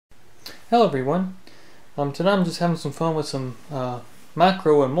Hello everyone. Tonight I'm just having some fun with some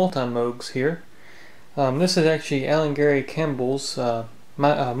micro and multi-moogs here. This is actually Alan Gary Campbell's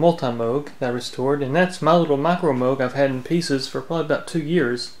multi-moog that I restored, and that's my little Micromoog I've had in pieces for probably about 2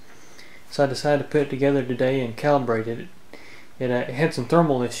 years. So I decided to put it together today and calibrate it. It had some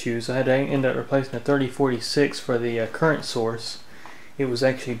thermal issues. I had to end up replacing a 3046 for the current source. It was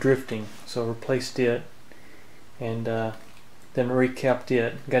actually drifting, so I replaced it and then recapped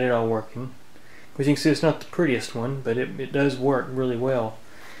it, got it all working. As you can see, it's not the prettiest one, but it does work really well.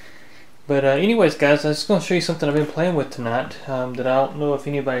 But anyways guys, I'm just going to show you something I've been playing with tonight that I don't know if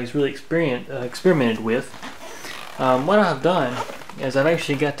anybody's really experimented with. What I've done is I've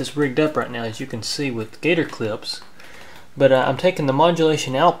actually got this rigged up right now, as you can see, with gator clips. But I'm taking the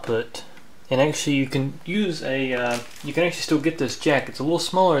modulation output, and actually you can use a, you can actually still get this jack. It's a little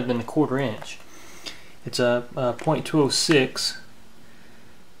smaller than a 1/4 inch. It's a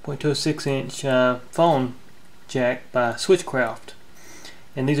 .206 inch phone jack by Switchcraft,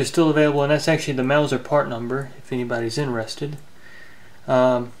 and these are still available, and that's actually the Mauser part number if anybody's interested.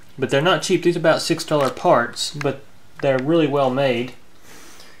 But they're not cheap. These are about $6 parts, but they're really well made,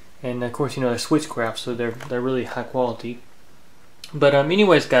 and of course, you know, they're Switchcraft, so they're really high quality. But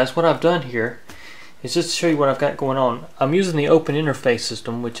anyways guys, what I've done here is just to show you what I've got going on. I'm using the open interface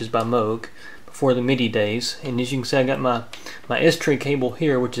system, which is by Moog, before the MIDI days, and as you can see, I got my S-Tray cable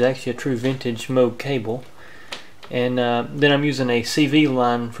here, which is actually a true vintage Moog cable, and then I'm using a CV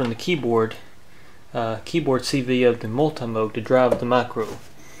line from the keyboard CV of the Multimoog to drive the micro,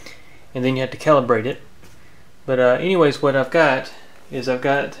 and then you have to calibrate it. But anyways, what I've got is I've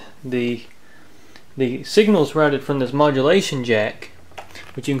got the signals routed from this modulation jack,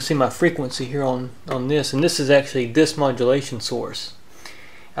 which you can see my frequency here on this, and this is actually this modulation source.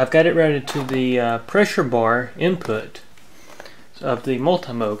 I've got it routed to the pressure bar input of the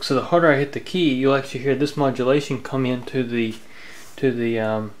Multimoog. So the harder I hit the key, you'll actually hear this modulation come into the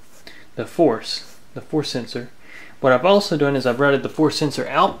force sensor. What I've also done is I've routed the force sensor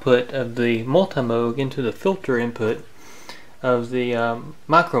output of the Multimoog into the filter input of the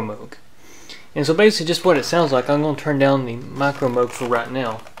Micromoog. And so basically, just what it sounds like. I'm going to turn down the Micromoog for right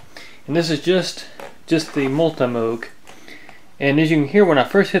now, and this is just the Multimoog. And as you can hear, when I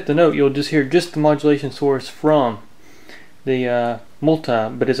first hit the note, you'll just hear just the modulation source from the multi,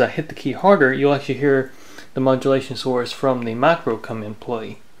 but as I hit the key harder, you'll actually hear the modulation source from the micro come in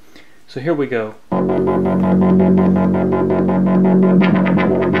play. So here we go. So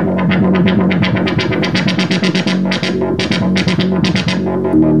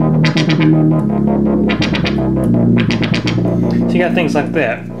you got things like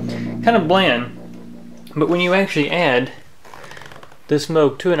that. Kind of bland, but when you actually add this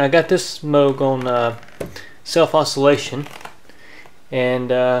Moog to it, and I got this Moog on self-oscillation, and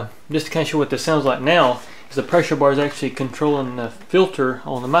just to kind of show what this sounds like now, is the pressure bar is actually controlling the filter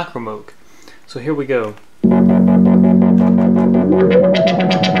on the Micromoog. So here we go.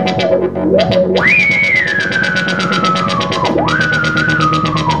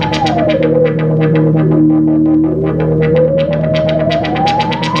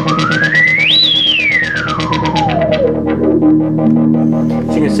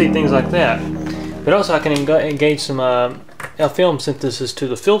 Things like that, but also I can engage some film synthesis to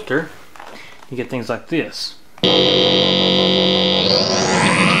the filter. You get things like this. So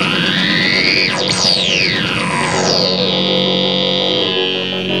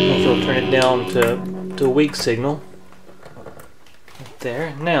I'll turn it down to a weak signal. Right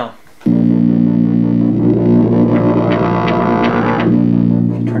there. Now,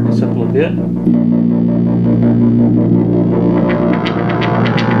 turn this up a little bit.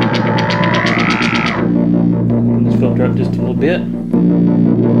 Filter up just a little bit. As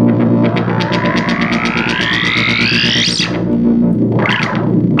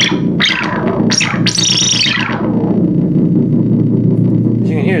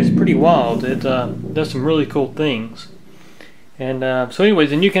you can hear, it's pretty wild. It does some really cool things. And so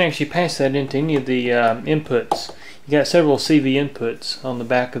anyways, and you can actually pass that into any of the inputs. You got several CV inputs on the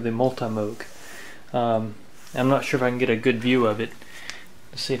back of the Multimoog. I'm not sure if I can get a good view of it.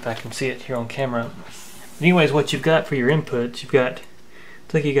 Let's see if I can see it here on camera. Anyways, what you've got for your inputs, you've got, I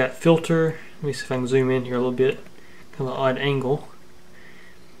think you got filter. Let me see if I can zoom in here a little bit. Kind of an odd angle.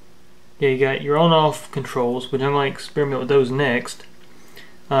 Yeah, you got your on-off controls, but I'm going to experiment with those next.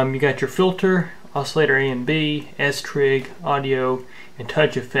 You got your filter, oscillator A and B, S-trig, audio, and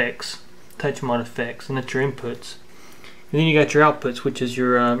touch effects, touch mod effects, and that's your inputs. And then you got your outputs, which is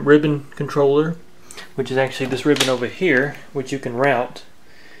your ribbon controller, which is actually this ribbon over here, which you can route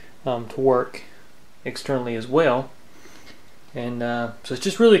to work externally as well. And so it's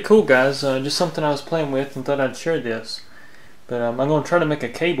just really cool, guys. Just something I was playing with and thought I'd share this. But I'm going to try to make a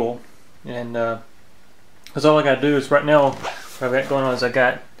cable, and because all I got to do is right now what I've got going on is I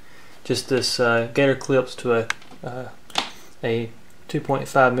got just this gator clips to a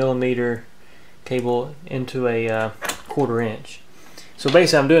 2.5 millimeter cable into a 1/4 inch. So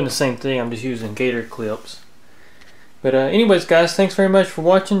basically I'm doing the same thing, I'm just using gator clips. But anyways guys, thanks very much for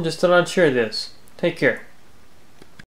watching. Just thought I'd share this. Take care.